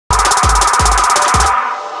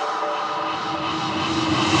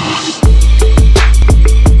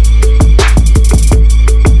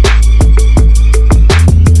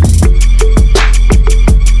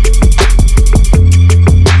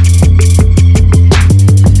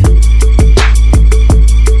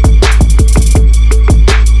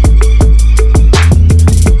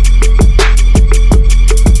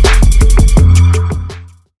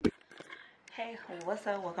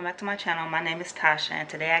my channel. My name is Tasha, and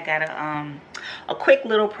today I got a quick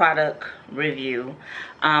little product review.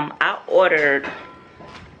 I ordered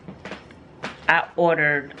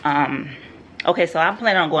okay, so I'm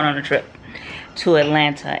planning on going on a trip to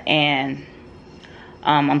Atlanta, and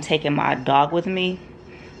I'm taking my dog with me.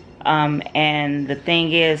 And the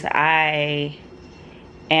thing is, I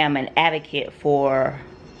am an advocate for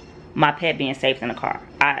my pet being safe in the car.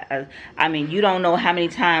 I mean, you don't know how many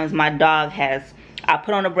times my dog has, I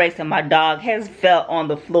put on the brakes and my dog has fell on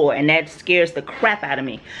the floor, and that scares the crap out of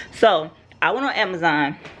me. So I went on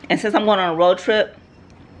Amazon, and since I'm going on a road trip,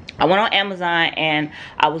 I went on Amazon and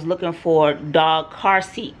I was looking for dog car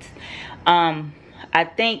seats. I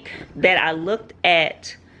think that I looked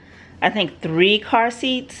at, I think 3 car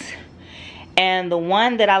seats, and the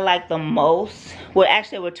one that I liked the most, well,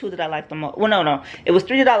 actually there were 2 that I liked the most. Well, no, it was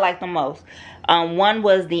 3 that I liked the most. One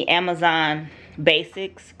was the Amazon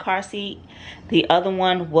Basics car seat. The other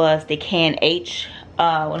one was the CaR.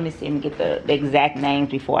 Let me see, let me get the exact names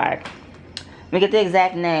before let me get the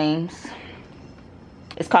exact names.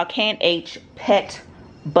 It's called CaR PeT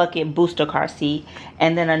Bucket Booster car seat.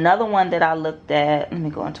 And then another one that I looked at, let me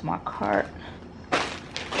go into my cart.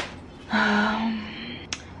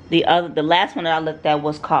 The last one that I looked at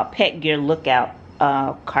was called Pet Gear Lookout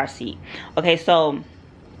car seat. Okay, so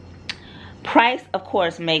price, of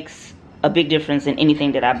course, makes a big difference in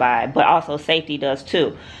anything that I buy, but also safety does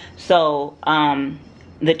too. So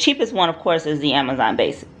the cheapest one, of course, is the Amazon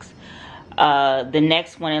Basics. The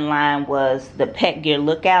next one in line was the Pet Gear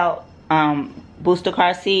Lookout booster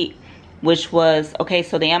car seat, which was, okay,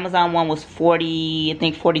 so the Amazon one was 40, I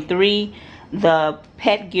think 43. The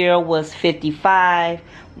Pet Gear was 55,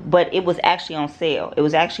 but it was actually on sale. It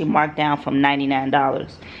was actually marked down from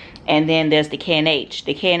 $99. And then there's the CaR.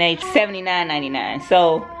 The CaR $79.99.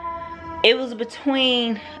 So it was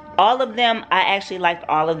between all of them. I actually liked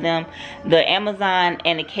all of them. The Amazon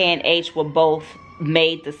and the CaR were both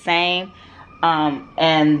made the same.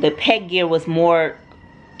 And the Pet Gear was more,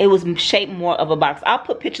 it was shaped more of a box. I'll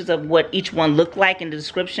put pictures of what each one looked like in the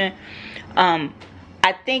description.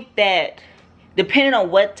 I think that depending on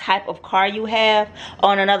what type of car you have,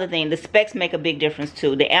 on another thing, the specs make a big difference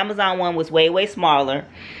too. The Amazon one was way smaller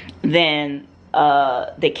than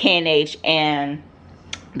the CaR and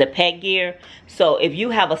the Pet Gear. So if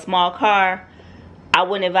you have a small car, I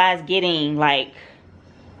wouldn't advise getting like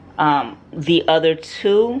the other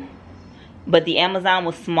 2, but the Amazon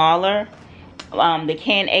was smaller. The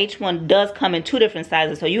CaR one does come in 2 different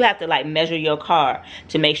sizes, so you have to like measure your car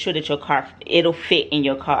to make sure that your car, it'll fit in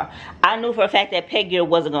your car. I knew for a fact that Pet Gear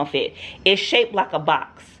wasn't gonna fit. It's shaped like a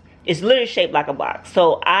box. It's literally shaped like a box.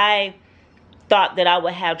 So I thought that I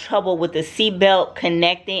would have trouble with the Seatbelt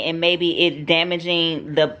connecting and maybe it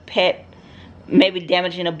damaging the pet, maybe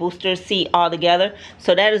damaging a booster seat altogether.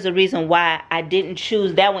 So that is the reason why I didn't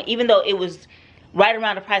choose that one, even though it was right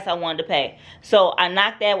around the price I wanted to pay. So I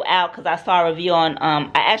knocked that out because I saw a review on, I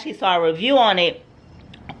actually saw a review on it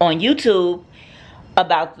on YouTube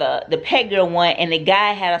about the Pet Gear one, and the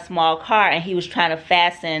guy had a small car and he was trying to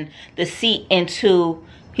fasten the seat into,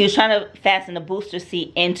 he was trying to fasten the booster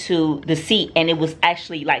seat into the seat, and it was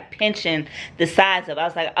actually like pinching the sides of it. I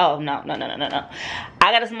was like, oh, no.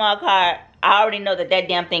 I got a small car. I already know that that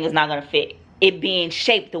damn thing is not going to fit, it being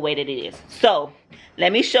shaped the way that it is. So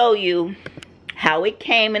let me show you how it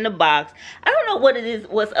came in the box. I don't know what it is,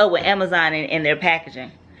 what's up with Amazon and their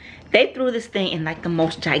packaging. They threw this thing in like the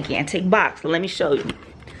most gigantic box. So let me show you.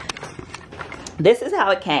 This is how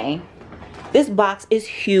it came. This box is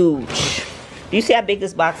huge. Do you see how big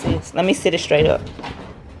this box is? Let me sit it straight up.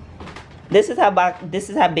 This is how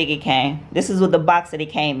big it came. This is what the box that it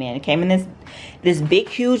came in. It came in this big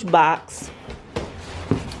huge box.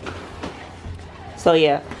 So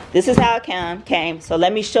yeah, this is how it came. So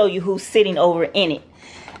let me show you who's sitting over in it.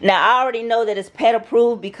 Now I already know that it's pet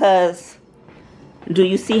approved because do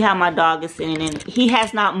you see how my dog is sitting in it? He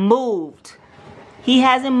has not moved. He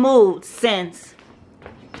hasn't moved since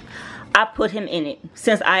I put him in it.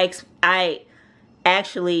 Since I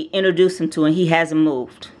actually introduced him to him, he hasn't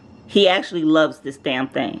moved. He actually loves this damn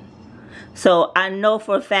thing. So I know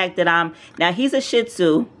for a fact that now he's a Shih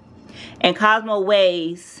Tzu, and Cosmo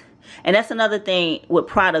weighs, and that's another thing with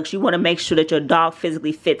products. You want to make sure that your dog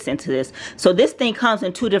physically fits into this. So this thing comes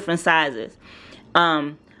in 2 different sizes.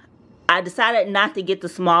 I decided not to get the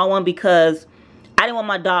small one because I didn't want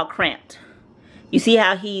my dog cramped. You see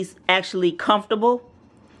how he's actually comfortable?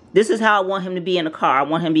 This is how I want him to be in the car. I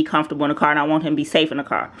want him to be comfortable in the car, and I want him to be safe in the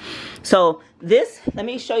car. So this, let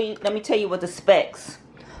me show you, let me tell you what the specs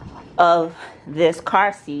of this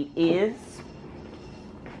car seat is,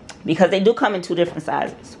 because they do come in 2 different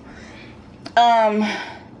sizes.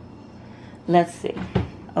 let's see.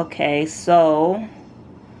 Okay, so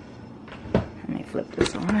let me flip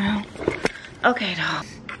this around. Okay, dog.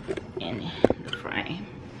 In the frame.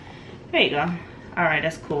 There you go. All right,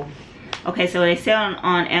 that's cool. Okay, so they sell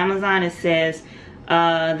on Amazon. It says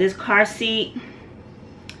this car seat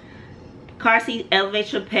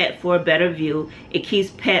elevates your pet for a better view. It keeps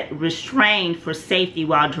pet restrained for safety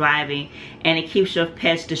while driving, and it keeps your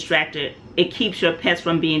pets distracted. It keeps your pets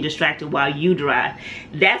from being distracted while you drive.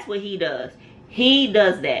 That's what he does. He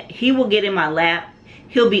does that. He will get in my lap.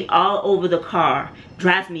 He'll be all over the car.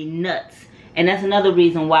 Drives me nuts. And that's another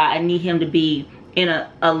reason why I need him to be in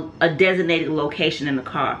a designated location in the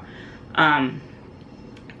car.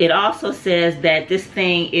 It also says that this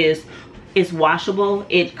thing is washable.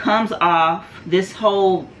 It comes off. This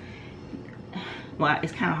whole, well,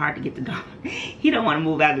 it's kind of hard to get the dog. He don't want to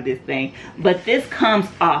move out of this thing. But this comes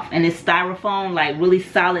off, and it's styrofoam, like really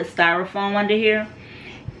solid styrofoam under here.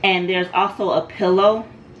 And there's also a pillow.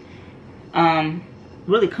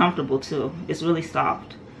 Really comfortable too. It's really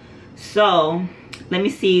soft. So let me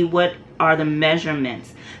see what are the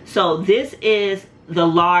measurements. So this is the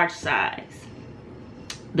large size.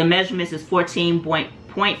 The measurements is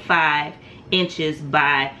 14.5 inches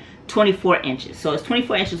by 24 inches. So it's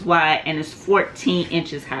 24 inches wide and it's 14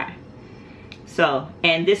 inches high. So,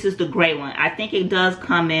 and this is the gray one. I think it does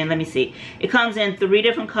come in, let me see. It comes in 3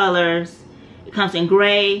 different colors. It comes in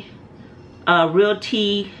gray, real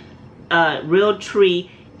tree,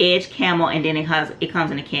 edge camel, and then it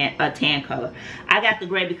comes in a tan color. I got the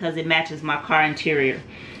gray because it matches my car interior.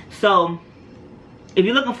 So if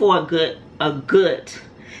you're looking for a good,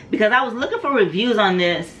 because I was looking for reviews on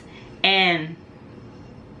this and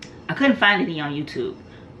I couldn't find any on YouTube.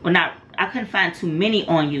 Well, I couldn't find too many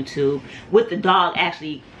on YouTube with the dog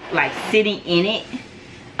actually like sitting in it.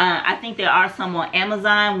 I think there are some on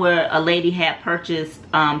Amazon where a lady had purchased,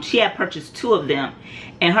 she had purchased 2 of them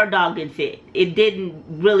and her dog didn't fit. It didn't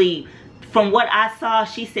really, from what I saw,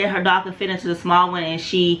 she said her dog could fit into the small one and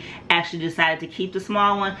she actually decided to keep the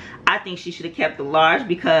small one. I think she should have kept the large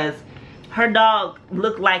because her dog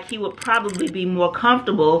looked like he would probably be more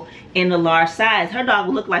comfortable in the large size. Her dog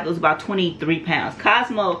looked like it was about 23 pounds.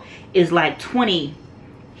 Cosmo is like 20,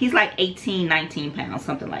 he's like 18, 19 pounds,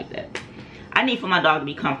 something like that. I need for my dog to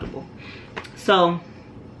be comfortable. So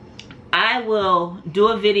I will do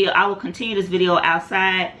a video. I will continue this video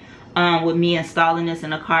outside with me installing this in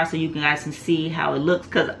the car so you guys can see how it looks,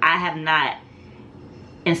 because I have not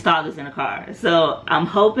installed this in a car. So I'm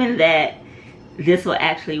hoping that this will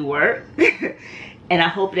actually work. And I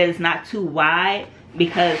hope that it's not too wide,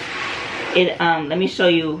 because it let me show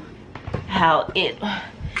you how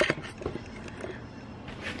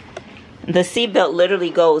the seat belt literally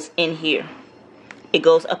goes in here. It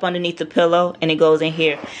goes up underneath the pillow and it goes in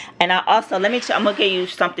here. And I also, I'm gonna give you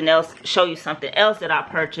something else, show you something else that I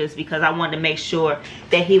purchased, because I wanted to make sure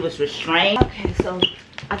that he was restrained. Okay, so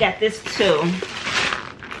I got this too.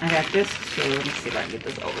 Let me see if I can get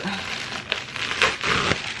this over.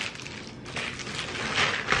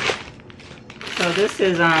 So this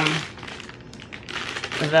is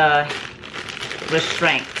the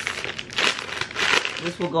Restraint.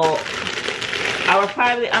 This will go,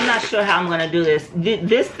 I'm not sure how I'm gonna do this.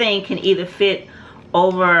 This thing can either fit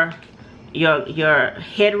over your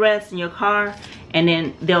headrest in your car, and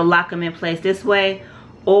then they'll lock them in place this way,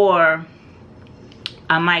 or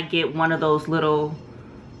I might get one of those little,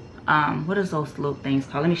 what is those little things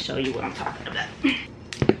called? Let me show you what I'm talking about.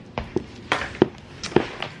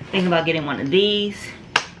 Thinking about getting one of these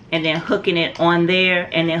and then hooking it on there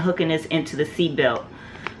and then hooking this into the seat belt,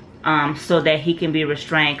 so that he can be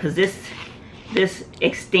restrained, because this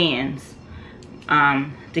extends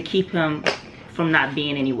to keep him from not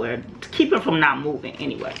being anywhere, to keep him from not moving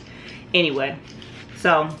anyway.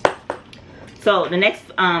 So the next,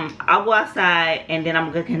 I'll go outside and then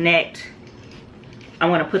I'm gonna connect. I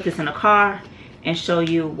want to put this in the car and show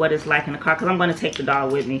you what it's like in the car, because I'm going to take the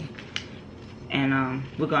dog with me, and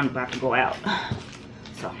we're about to go out.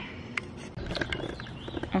 So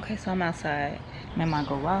okay, so I'm outside. I'm in my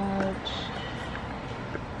garage,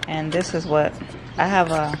 and this is what I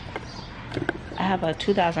have. I have a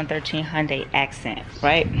 2013 Hyundai Accent,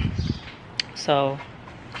 right? So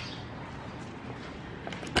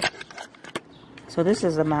this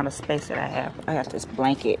is the amount of space that I have. I got this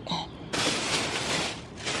blanket.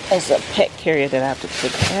 It's a pet carrier that I have to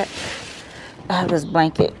put back. I have this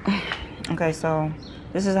blanket. Okay, so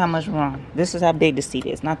this is how much room. This is how big the seat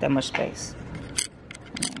is. Not that much space.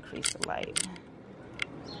 Let me increase the light.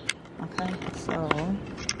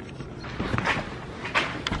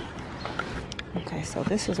 Okay, so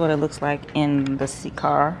this is what it looks like in the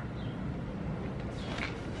CaR.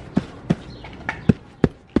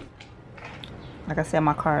 Like I said,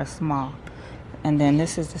 my car is small. And then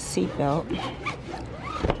this is the seat belt.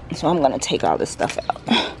 So I'm gonna take all this stuff out.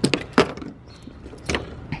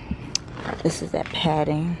 This is that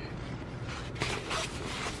padding.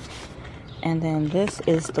 And then this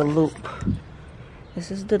is the loop.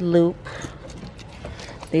 This is the loop.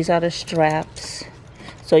 These are the straps.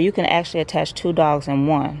 So you can actually attach 2 dogs in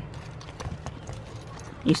one.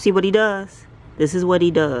 You see what he does? This is what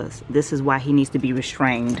he does. This is why he needs to be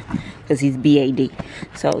restrained, because he's BAD.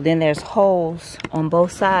 So then there's holes on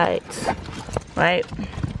both sides, right?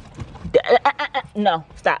 No,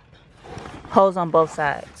 stop. Holes on both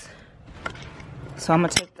sides. So I'm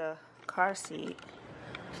gonna take the car seat,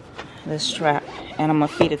 this strap, and I'm gonna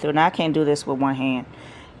feed it through. Now I can't do this with one hand.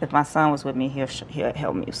 If my son was with me, he'll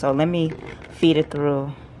help me. So let me feed it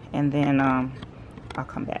through, and then I'll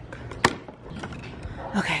come back.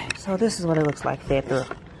 Okay, so this is what it looks like fed through.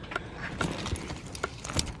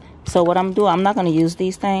 So what I'm doing, I'm not gonna use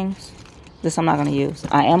these things. This I'm not gonna use.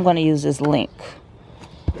 I am gonna use this link.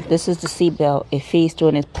 This is the seat belt. It feeds through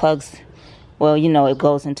and it plugs, well, you know, it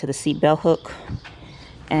goes into the seat belt hook.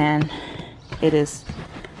 And it's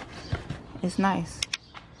nice.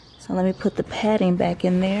 So let me put the padding back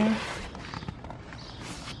in there.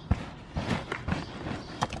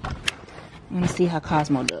 Let me see how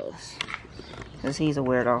Cosmo does, because he's a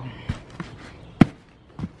weirdo.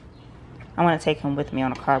 I want to take him with me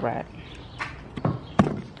on a car ride.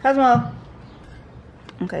 Cosmo!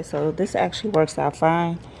 Okay, so this actually works out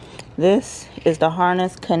fine. This is the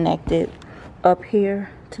harness connected up here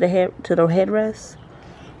to the headrest.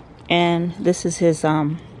 And this is his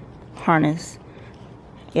harness.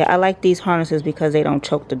 Yeah, I like these harnesses because they don't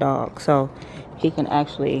choke the dog. So he can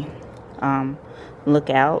actually look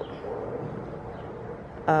out.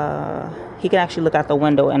 He can actually look out the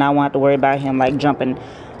window, and I won't have to worry about him like jumping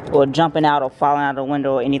out or falling out of the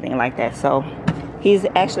window or anything like that. So he's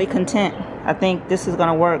actually content. I think this is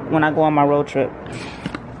gonna work when I go on my road trip.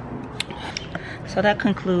 So that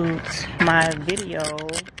concludes my video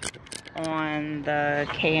on the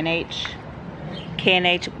K&H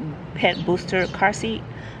Pet Booster car seat.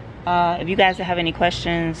 If you guys have any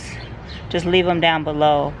questions, just leave them down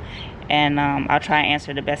below, and I'll try and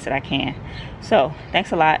answer the best that I can. So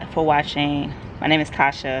thanks a lot for watching. My name is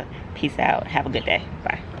Tasha. Peace out. Have a good day.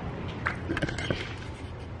 Bye.